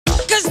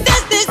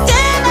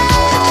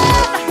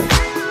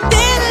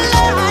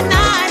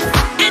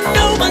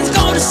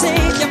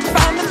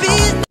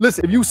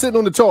Listen, if you sitting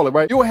on the toilet,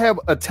 right, you'll have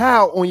a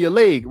towel on your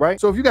leg,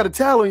 right? So if you got a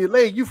towel on your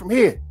leg, you from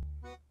here.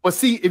 But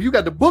see, if you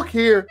got the book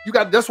here,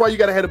 that's why you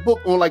got to have the book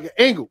on like an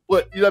angle.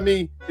 But you know what I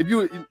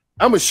mean?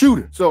 I'm a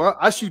shooter, so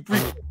I shoot 3.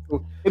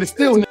 So it is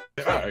still.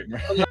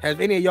 Has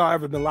any of y'all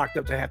ever been locked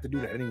up to have to do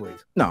that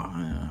anyways? No,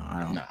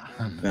 I don't.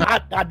 Nah.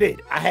 I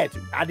did. I had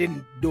to. I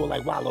didn't do it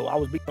like Wallow. I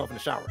was beating off in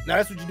the shower. Now,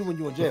 that's what you do when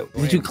you're in jail.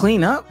 Did you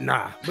clean up?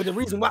 Nah. But the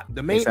reason why,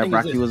 the main thing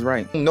Rocky was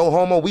right. No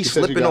homo, we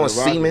slipping on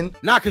semen.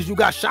 Nah, because you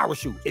got shower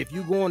shoes. If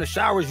you go in the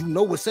showers, you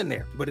know what's in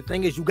there. But the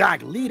thing is, you got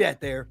to leave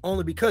that there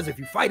only because if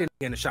you fight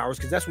in the showers,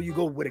 because that's where you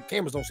go where the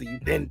cameras don't see you,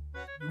 then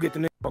you get the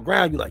nigga on the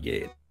ground, you like,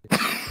 yeah.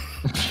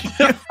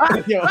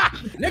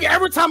 Nigga,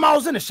 every time I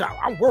was in the shower,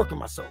 I'm working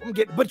myself.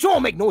 But you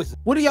don't make noises.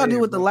 What do y'all do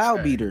with the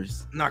loud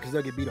beaters? Nah, because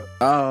they'll get beat up.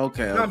 Oh,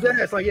 okay. You know what I'm saying?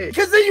 It's like, yeah.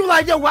 Because then you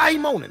like, yo, why he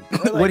moaning?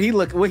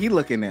 Like, what he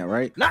looking at,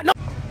 right? No.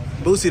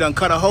 Boosie done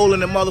cut a hole in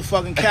the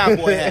motherfucking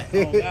cowboy hat.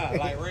 Oh, God,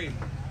 like Ray.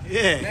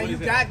 Yeah. Man, you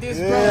got this,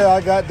 bro. Yeah,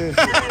 I got this.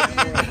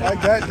 I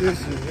got this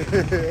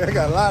shit. I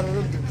got a lot of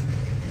them.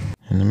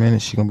 In a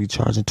minute, she gonna be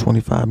charging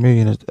 $25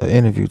 million an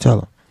interview.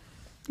 Tell her.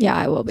 Yeah,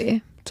 I will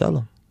be. Tell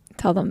them.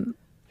 Tell them.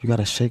 You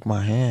gotta shake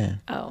my hand.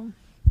 Oh.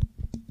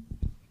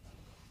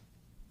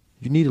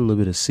 You need a little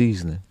bit of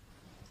seasoning.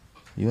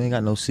 You ain't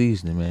got no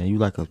seasoning, man. You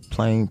like a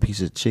plain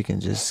piece of chicken,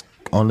 just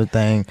on the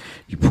thing.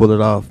 You pull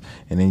it off,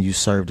 and then you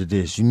serve the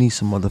dish. You need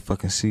some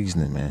motherfucking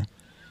seasoning, man.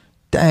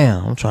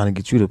 Damn, I'm trying to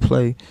get you to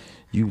play.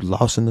 You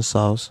lost in the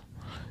sauce.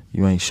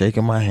 You ain't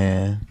shaking my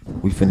hand.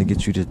 We finna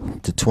get you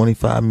to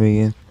 25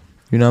 million.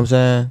 You know what I'm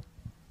saying?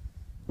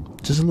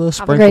 Just a little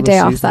sprinkle. Have a great day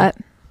off that.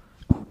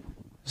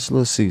 Just a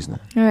little seasoning.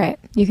 All right,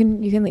 you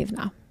can leave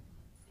now.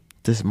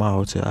 This is my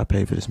hotel. I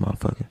paid for this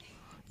motherfucker.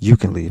 You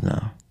can leave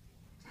now.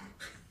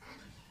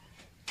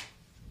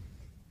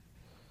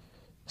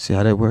 See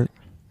how that worked?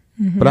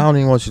 Mm-hmm. But I don't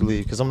even want you to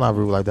leave because I'm not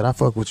rude like that. I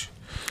fuck with you.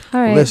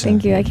 All right, listen,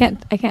 thank you. I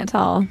can't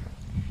tell.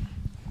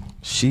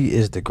 She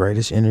is the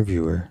greatest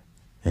interviewer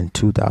in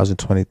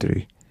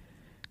 2023.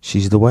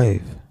 She's the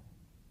wave.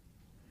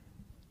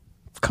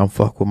 Come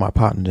fuck with my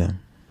partner them.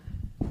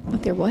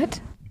 With your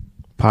what?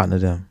 Partner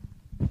them.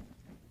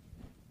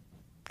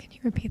 Can you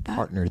repeat that?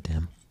 Partner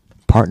them.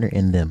 Partner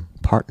in them.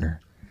 Partner.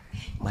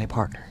 My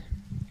partner.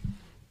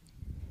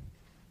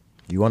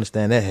 You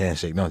understand that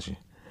handshake, don't you?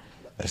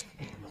 That's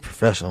a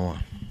professional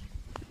one.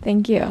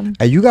 Thank you.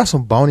 Hey, you got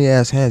some bony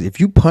ass hands. If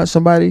you punch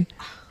somebody,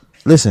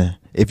 listen,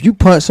 if you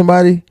punch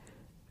somebody,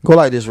 go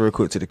like this real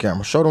quick to the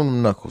camera. Show them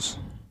the knuckles.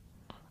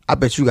 I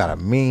bet you got a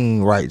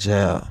mean right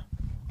jab.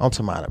 I'm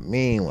talking about a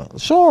mean one.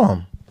 Show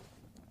them.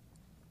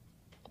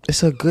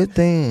 It's a good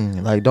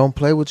thing. Like, don't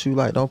play with you.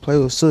 Like, don't play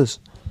with sis.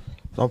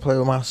 Don't play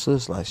with my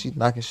sis. Like, she's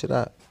knocking shit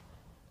out.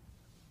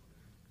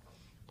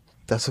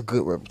 That's a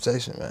good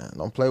reputation, man.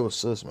 Don't play with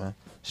sis, man.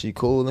 She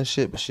cool and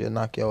shit, but she'll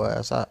knock your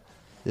ass out.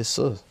 It's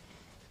sis.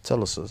 Tell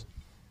her, sis.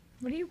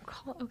 What do you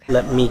call it? Okay.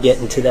 Let me get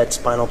into that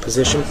spinal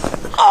position.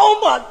 Oh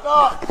my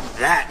God!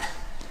 That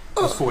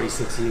was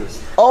 46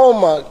 years. Oh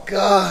my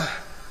God!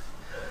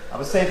 I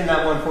was saving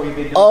that one for you,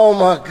 big dog. Oh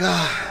my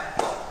God!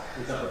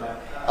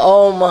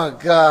 Oh my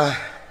God!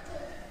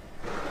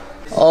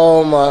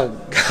 Oh my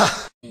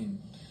God!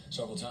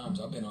 Several times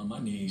I've been on my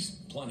knees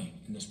plenty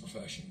in this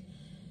profession,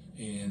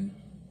 and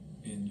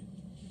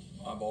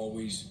I've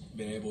always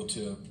been able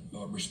to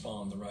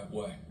respond the right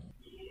way.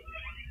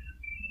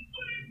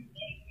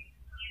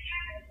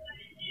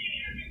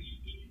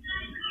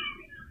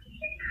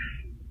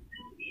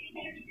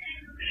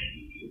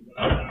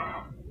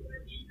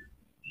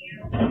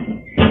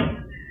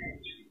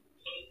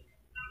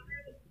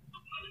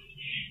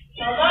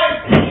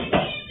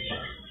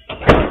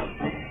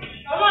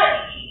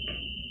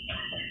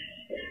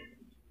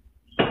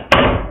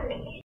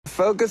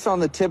 Focus on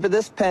the tip of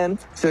this pen,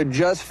 so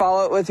just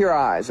follow it with your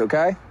eyes,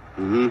 okay?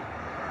 Mm-hmm.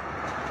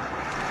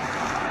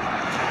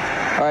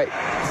 All right,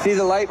 see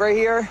the light right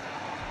here?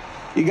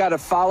 You got to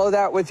follow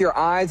that with your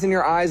eyes and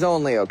your eyes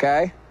only,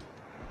 okay?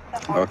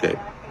 Okay.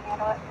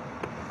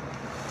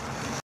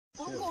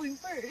 I'm going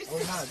first. Oh,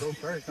 nah, go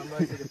first. I'm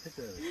going to take a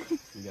picture of it.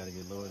 You got to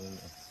get lower than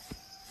that.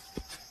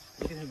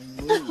 Look at him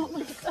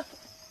move.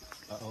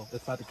 Uh-oh,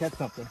 it's about to catch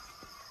something.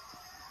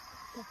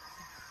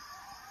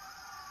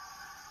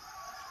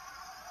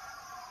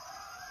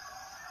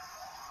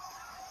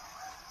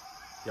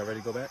 Y'all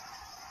ready to go back?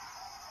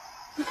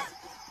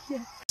 Yeah.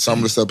 Some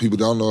of the stuff people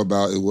don't know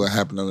about is what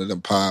happened under them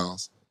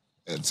piles.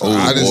 And so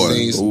I done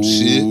seen some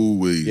shit.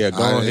 Yeah, go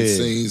ahead. I done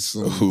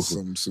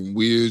seen some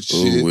weird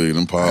shit.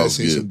 Them piles I done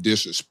seen some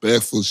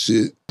disrespectful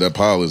shit. That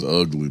pile is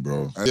ugly,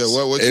 bro. Yeah,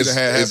 what should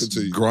have happened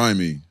to you?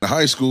 Grimy. In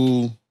high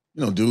school,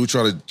 you know, dude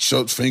try to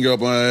shove finger up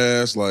my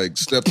ass, like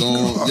stepped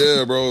on.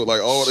 Yeah, bro.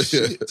 Like all the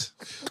shit.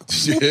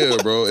 Yeah,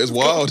 bro. It's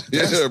wild.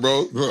 Yeah,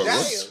 bro.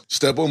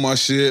 Step on my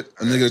shit.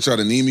 A nigga try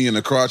to knee me in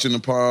the crotch in the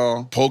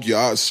pile, poke your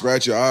eyes,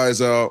 scratch your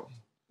eyes out.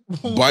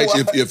 Bite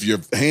if your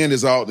hand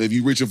is out, if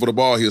you reaching for the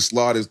ball, he'll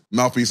slide his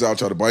mouthpiece out,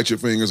 try to bite your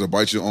fingers or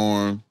bite your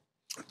arm.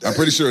 I'm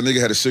pretty sure a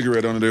nigga had a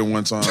cigarette under there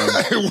one time.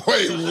 Wait,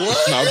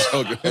 what? No, I'm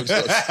joking.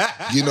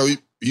 You know,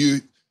 he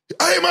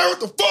Hey man, what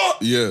the fuck?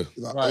 Yeah.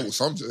 Like, oh,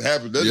 something just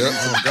happened. Yeah.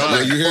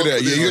 Yeah, you hear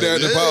that. Yeah, you hear that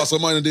in the pile.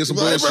 Somebody did some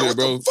like, bullshit, what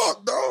bro. the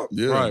fuck, dog?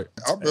 Yeah. Right.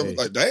 I remember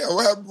like, damn,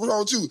 what happened wrong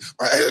with you?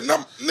 Like, hey,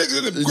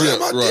 nigga didn't grab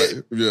my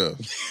dick. Yeah.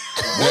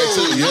 That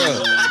too,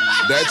 yeah.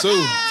 That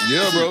too.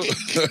 Yeah, bro.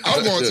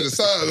 I'm going to the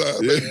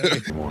sideline,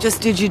 man.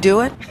 Just did you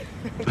do it?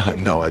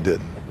 No, I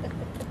didn't.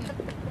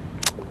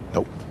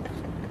 Nope.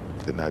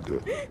 Did not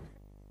do it.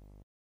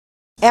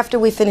 After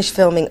we finished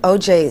filming,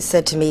 OJ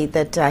said to me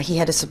that he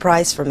had a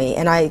surprise for me,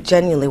 and I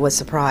genuinely was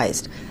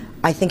surprised.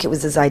 I think it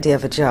was his idea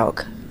of a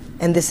joke,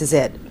 and this is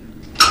it.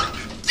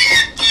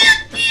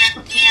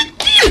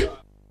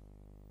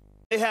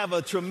 They have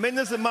a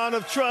tremendous amount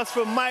of trust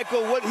from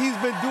Michael, what he's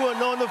been doing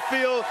on the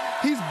field.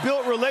 He's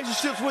built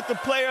relationships with the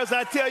players.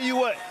 I tell you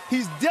what,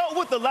 he's dealt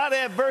with a lot of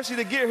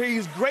adversity to get here.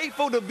 He's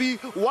grateful to be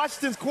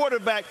Washington's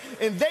quarterback,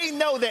 and they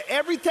know that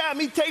every time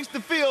he takes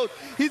the field,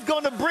 he's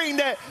going to bring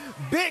that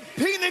big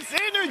Phoenix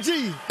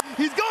energy.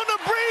 He's going to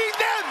bring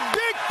that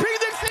big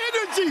Phoenix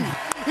energy.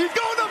 He's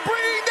going to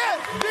bring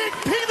that big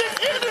Phoenix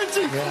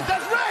energy. Yeah.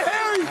 That's right,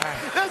 Harry.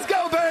 Let's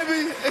go,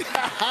 baby.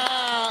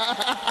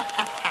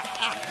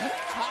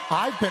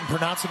 I've been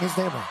pronouncing his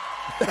name wrong.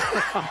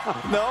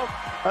 No,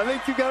 I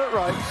think you got it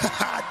right.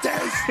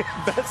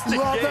 That's the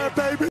Love game. that,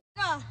 baby.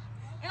 Nah,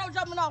 ain't no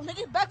jumping off,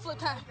 nigga. It's backflip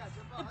time.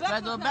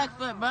 Back to a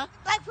backflip, bro.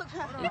 Backflip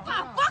time.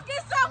 Fuck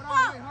yourself up.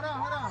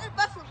 Hold on. It's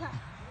backflip time.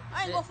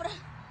 I ain't going for that.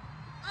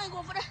 I ain't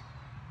going for that.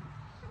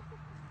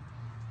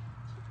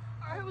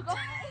 All right, here we go. I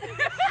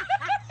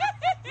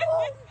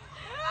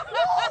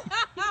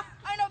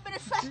ain't never been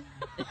as fast.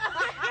 Going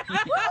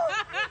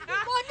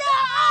down.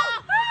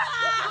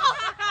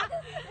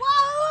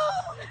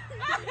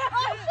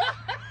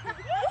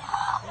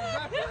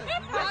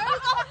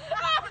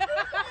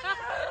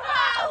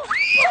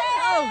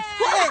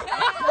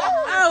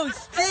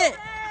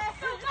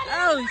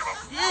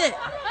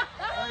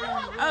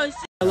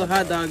 Hello,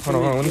 hot dogs. Hold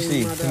on, let me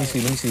see.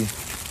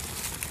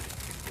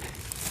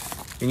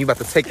 And you about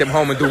to take them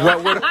home and do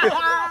what with them?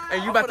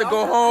 And you about to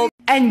go home?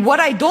 And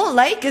what I don't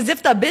like is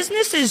if the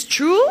business is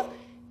true,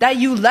 that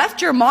you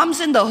left your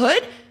moms in the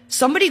hood,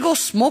 somebody go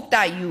smoke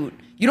that you.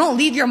 You don't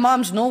leave your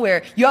moms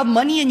nowhere. You have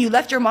money and you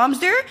left your moms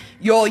there?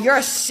 Yo,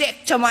 you're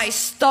sick to my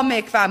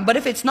stomach, fam. But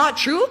if it's not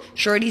true,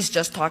 Shorty's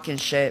just talking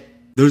shit.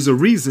 There's a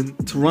reason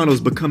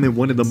Toronto's becoming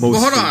one of the most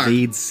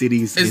surveyed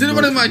cities in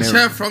anybody in North my America.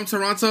 chat from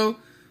Toronto?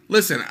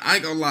 Listen, I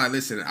ain't gonna lie.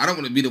 Listen, I don't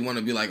want to be the one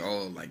to be like,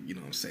 oh, like, you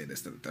know what I'm saying,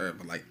 this, that, the third.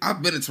 But, like,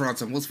 I've been in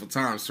Toronto multiple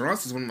times.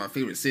 Toronto's one of my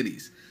favorite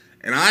cities.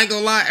 And I ain't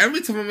gonna lie,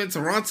 every time I'm in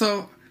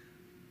Toronto,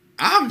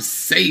 I'm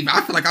safe.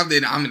 I feel like I'm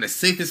in the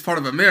safest part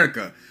of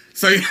America.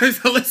 So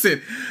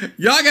listen,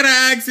 y'all gotta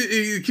ask,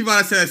 keep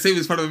on saying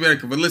safest part of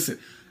America, but listen,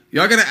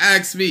 y'all gotta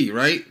ask me,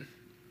 right?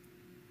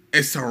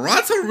 Is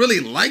Toronto really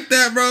like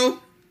that, bro?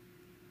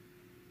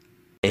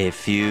 A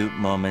few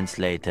moments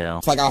later.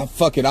 It's like, oh,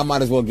 fuck it, I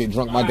might as well get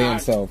drunk my damn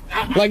self.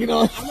 Like, you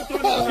know.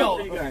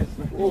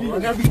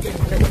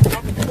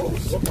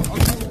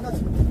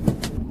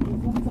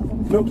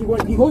 No,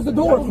 close the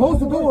door. Close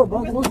the door,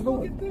 bro. Close the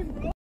door.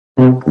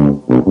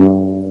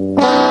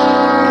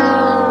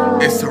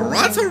 Is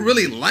Toronto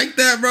really like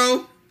that,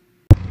 bro?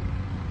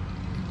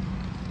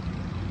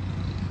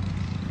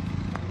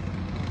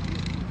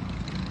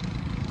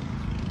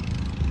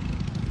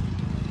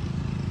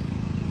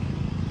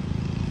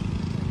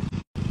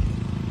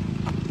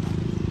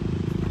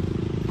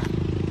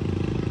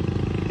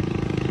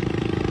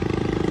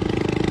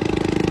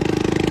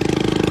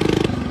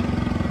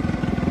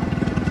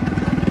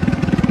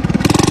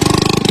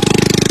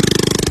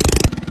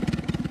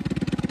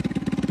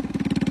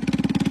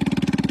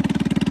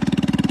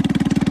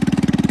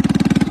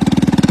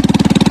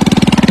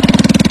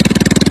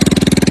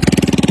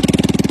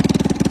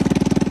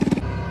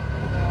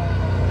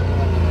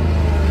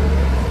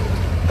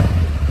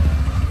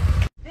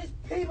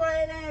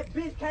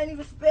 Can't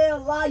even spell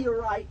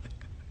liar right.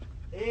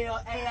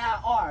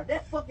 L-A-I-R.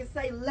 That fucking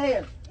say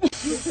lair.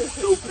 You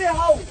stupid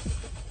hoe.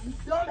 You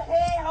dumb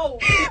head hoe.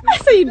 I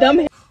say you dumb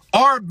head.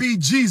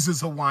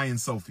 RBG's Hawaiian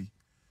Sophie.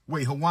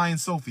 Wait, Hawaiian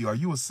Sophie, are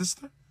you a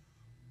sister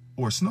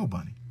or a snow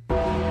bunny?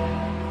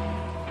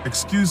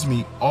 Excuse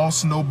me, all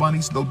snow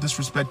bunnies, no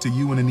disrespect to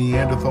you and the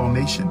Neanderthal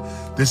nation.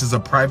 This is a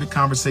private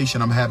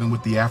conversation I'm having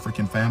with the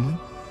African family.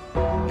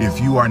 If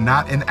you are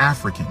not an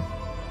African,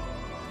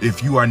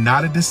 if you are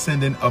not a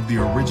descendant of the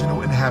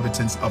original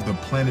inhabitants of the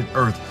planet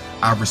Earth,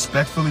 I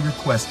respectfully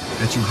request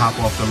that you hop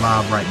off the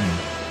live right now.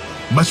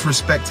 Much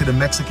respect to the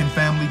Mexican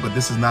family, but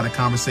this is not a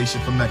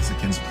conversation for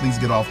Mexicans. Please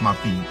get off my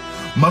feed.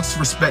 Much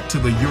respect to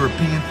the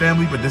European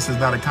family, but this is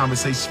not a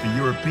conversation for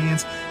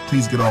Europeans.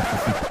 Please get off the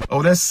feed.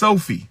 Oh, that's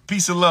Sophie.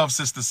 Peace of love,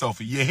 Sister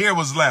Sophie. Your hair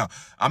was loud.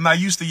 I'm not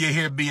used to your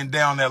hair being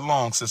down that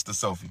long, Sister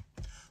Sophie.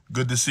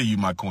 Good to see you,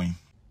 my queen.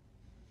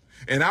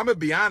 And I'm going to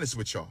be honest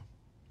with y'all.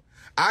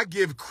 I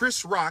give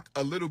Chris Rock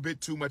a little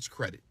bit too much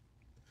credit.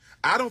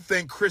 I don't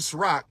think Chris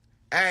Rock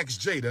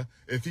asked Jada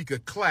if he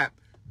could clap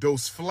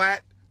those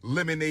flat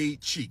lemonade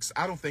cheeks.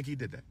 I don't think he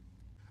did that.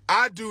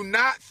 I do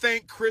not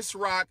think Chris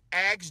Rock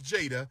asked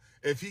Jada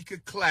if he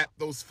could clap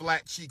those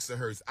flat cheeks of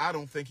hers. I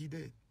don't think he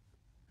did.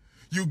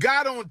 You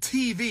got on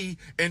TV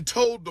and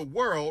told the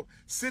world,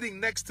 sitting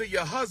next to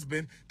your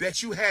husband,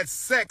 that you had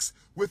sex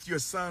with your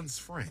son's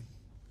friend.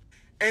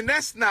 And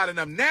that's not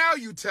enough. Now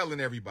you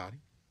telling everybody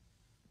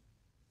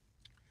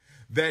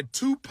that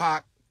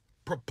Tupac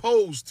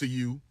proposed to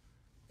you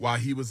while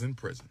he was in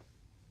prison.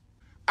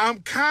 I'm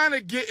kind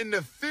of getting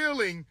the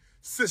feeling,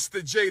 Sister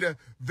Jada,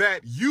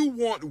 that you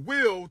want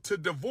Will to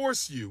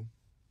divorce you,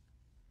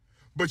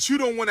 but you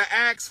don't want to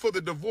ask for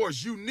the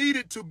divorce. You need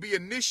it to be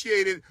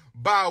initiated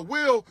by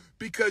Will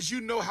because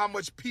you know how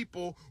much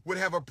people would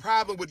have a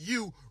problem with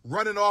you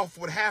running off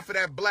with half of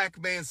that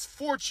black man's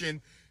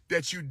fortune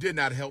that you did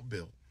not help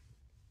build.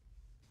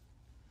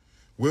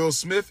 Will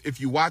Smith, if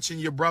you're watching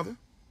your brother,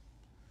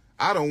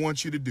 I don't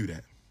want you to do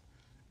that.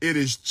 It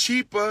is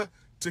cheaper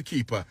to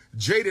keep her.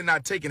 Jada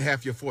not taking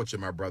half your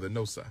fortune, my brother.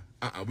 No, sir.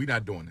 We're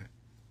not doing that.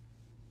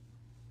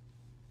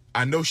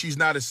 I know she's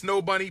not a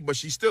snow bunny, but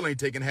she still ain't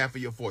taking half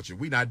of your fortune.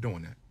 We're not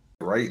doing that.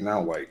 Right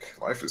now, like,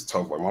 life is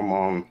tough. Like, my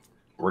mom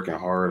working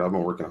hard. I've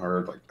been working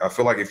hard. Like, I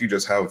feel like if you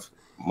just have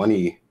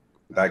money,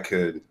 that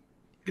could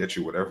get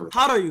you whatever.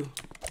 How old are you?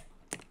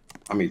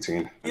 I'm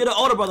 18. You're the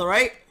older brother,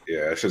 right?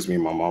 Yeah, it's just me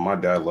and my mom. My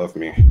dad left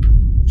me.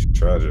 It's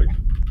tragic.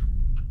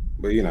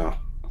 But, you know,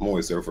 I'm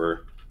always there for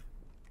her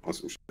on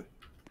some shit.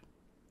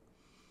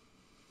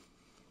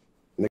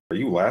 Nigga, are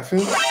you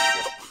laughing?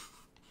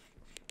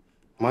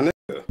 My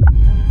nigga.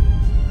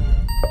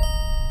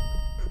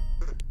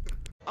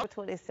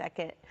 October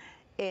 22nd,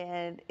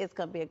 and it's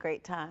gonna be a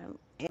great time.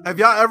 Have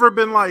y'all ever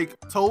been like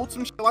told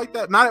some shit like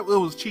that? Not that it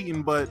was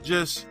cheating, but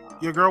just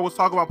your girl was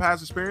talking about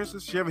past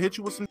experiences. She ever hit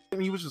you with some shit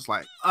and you was just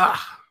like,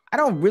 ah. I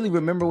don't really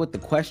remember what the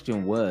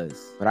question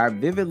was, but I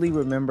vividly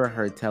remember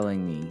her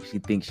telling me she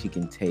thinks she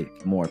can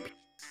take more peace.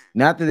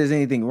 Not that there's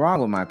anything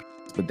wrong with my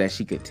peace, but that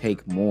she could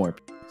take more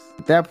peace.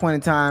 At that point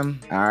in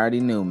time, I already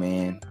knew,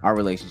 man, our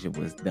relationship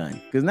was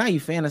done. Because now you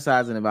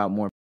fantasizing about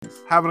more peace.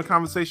 Having a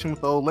conversation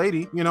with the old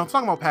lady, you know,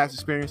 talking about past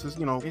experiences,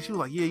 you know, and she was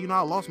like, yeah, you know,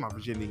 I lost my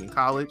virginity in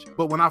college.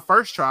 But when I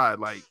first tried,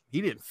 like, he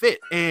didn't fit.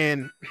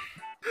 And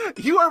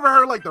you ever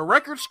heard like the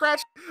record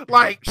scratch?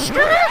 Like,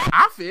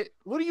 I fit?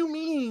 What do you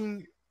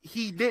mean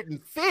he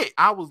didn't fit?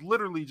 I was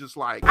literally just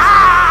like,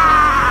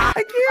 ah!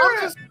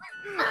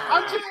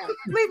 I'm just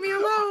leave me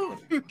alone.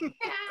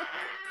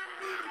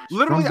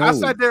 Literally, I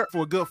sat there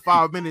for a good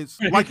 5 minutes,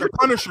 like the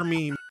Punisher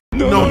meme.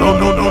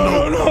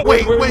 No.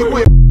 Wait.